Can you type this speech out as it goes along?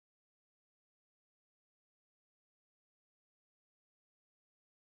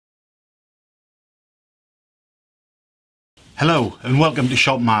Hello and welcome to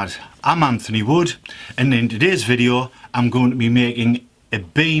Shop Mad. I'm Anthony Wood, and in today's video I'm going to be making a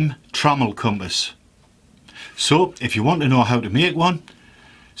beam trammel compass. So if you want to know how to make one,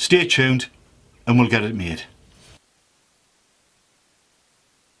 stay tuned and we'll get it made.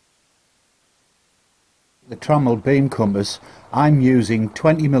 The Trammel beam compass, I'm using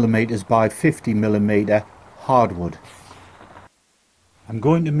 20mm by 50mm hardwood. I'm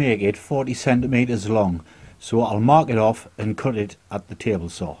going to make it 40cm long, so I'll mark it off and cut it at the table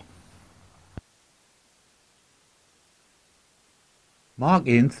saw. Mark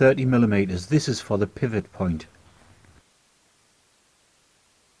in 30mm, this is for the pivot point.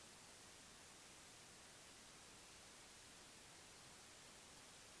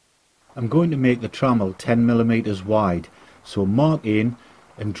 I'm going to make the trammel 10mm wide, so mark in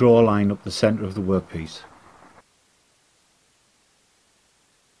and draw a line up the centre of the workpiece.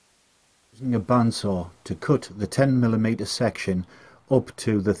 Using a bandsaw to cut the 10mm section up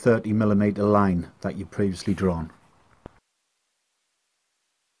to the 30mm line that you previously drawn.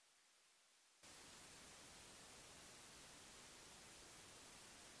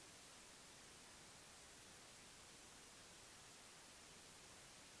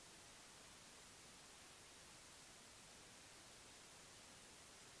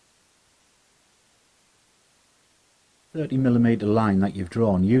 The 30mm line that you've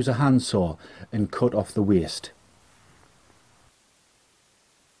drawn, use a handsaw and cut off the waste.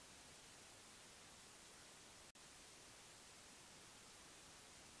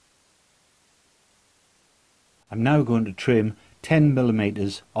 I'm now going to trim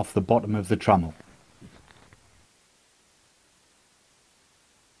 10mm off the bottom of the trammel.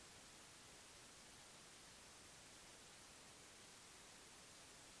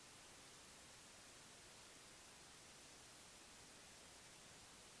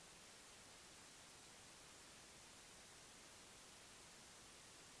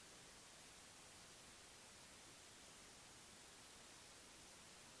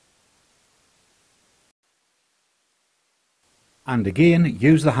 And again,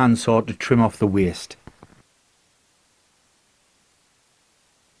 use the handsaw to trim off the waste.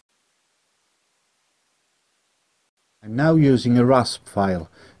 I'm now using a rasp file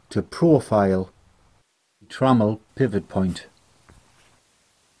to profile the trammel pivot point.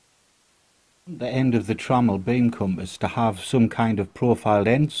 The end of the trammel beam compass to have some kind of profiled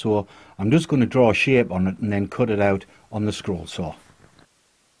end, so I'm just going to draw a shape on it and then cut it out on the scroll saw.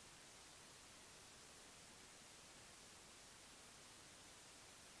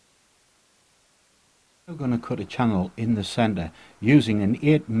 I'm going to cut a channel in the centre using an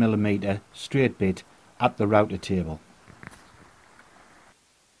 8mm straight bit at the router table.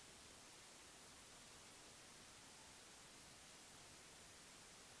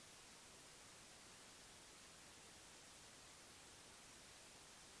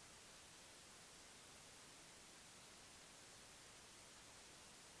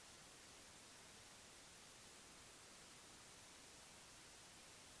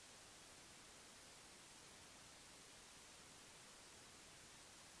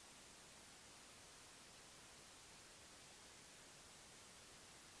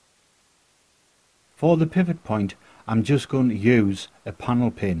 For the pivot point, I'm just going to use a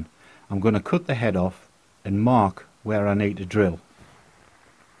panel pin. I'm going to cut the head off and mark where I need to drill.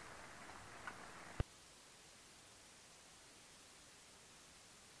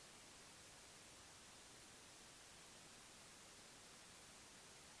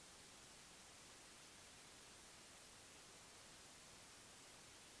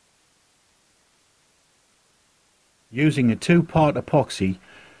 Using a 2-part epoxy,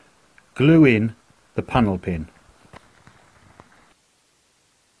 glue in the panel pin.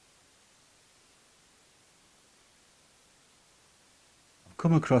 I've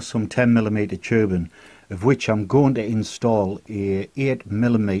come across some 10mm tubing, of which I'm going to install a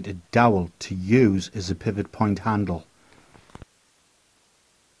 8mm dowel to use as a pivot point handle.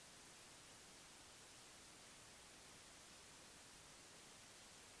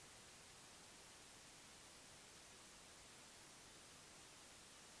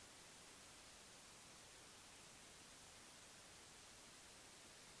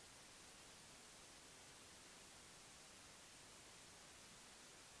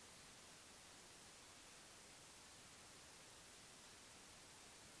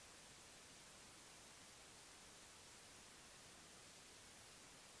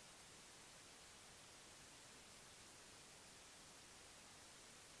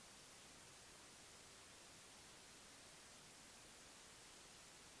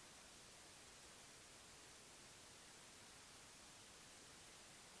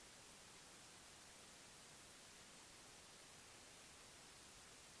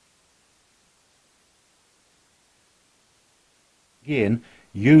 Again,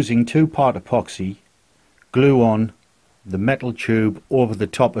 using 2-part epoxy, glue on the metal tube over the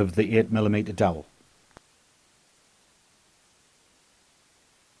top of the 8mm dowel.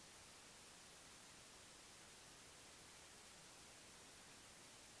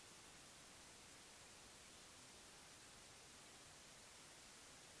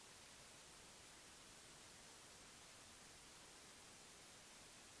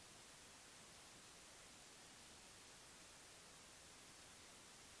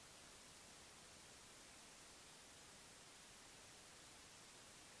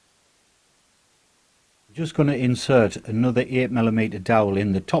 Just going to insert another 8mm dowel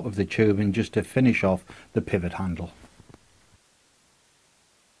in the top of the tubing just to finish off the pivot handle.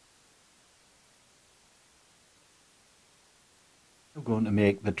 I'm going to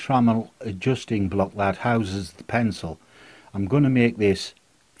make the Trammel adjusting block that houses the pencil. I'm going to make this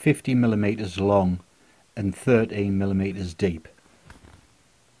 50mm long and 13mm deep.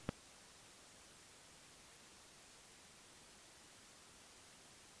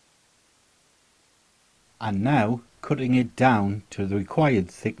 And now cutting it down to the required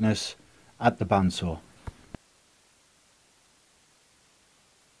thickness at the bandsaw.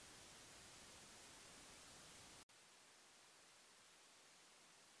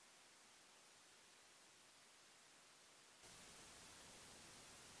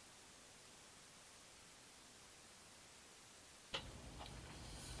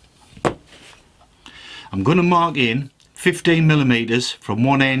 I'm going to mark in 15mm from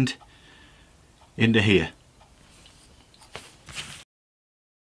one end into here.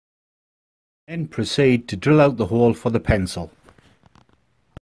 Then proceed to drill out the hole for the pencil.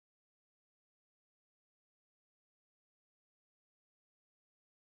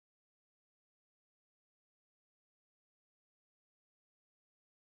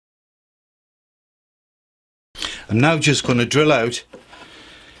 I'm now just going to drill out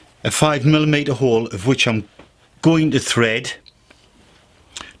a 5mm hole, of which I'm going to thread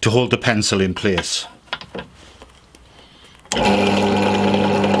to hold the pencil in place.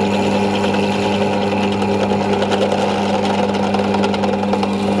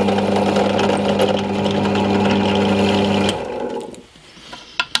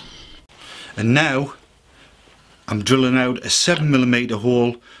 And now I'm drilling out a 7mm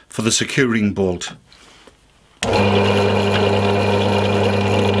hole for the securing bolt.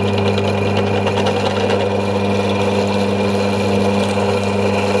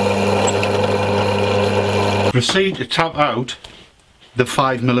 Proceed to tap out the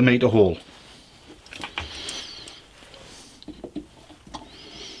 5mm hole.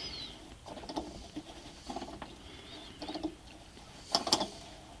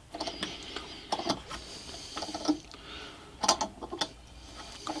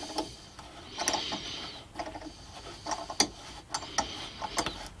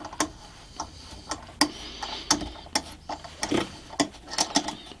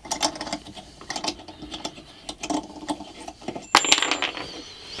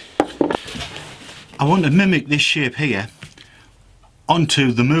 I want to mimic this shape here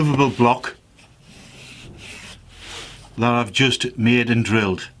onto the movable block that I've just made and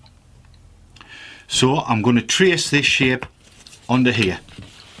drilled. So I'm going to trace this shape onto here.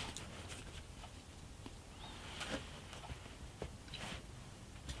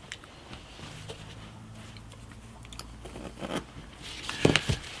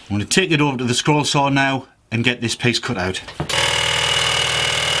 I'm going to take it over to the scroll saw now and get this piece cut out.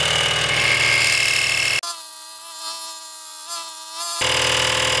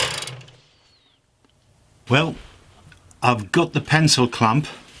 Well, I've got the pencil clamp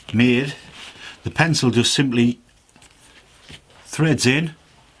made. The pencil just simply threads in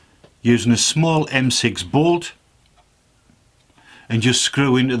using a small M6 bolt and just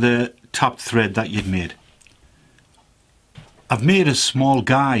screw into the top thread that you'd made. I've made a small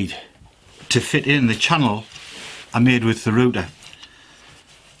guide to fit in the channel I made with the router,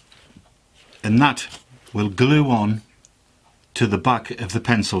 and that will glue on to the back of the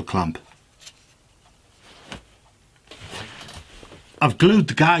pencil clamp. I've glued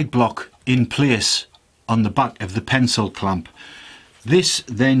the guide block in place on the back of the pencil clamp. This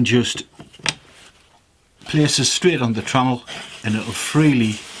then just places straight on the trammel and it will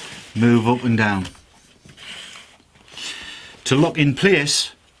freely move up and down. To lock in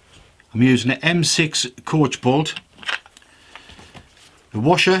place, I'm using an M6 coach bolt, a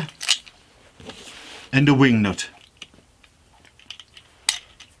washer and a wing nut.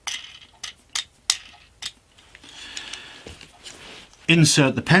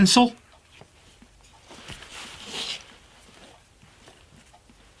 Insert the pencil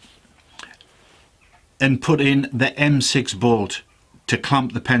and put in the M6 bolt to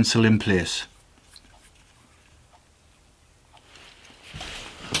clamp the pencil in place.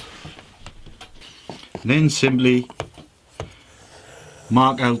 Then simply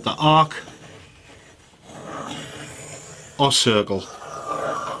mark out the arc or circle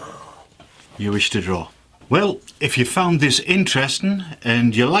you wish to draw. Well, if you found this interesting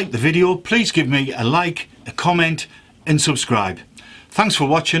and you liked the video, please give me a like, a comment and subscribe. Thanks for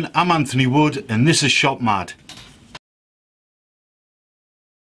watching. I'm Anthony Wood and this is Shop Mad.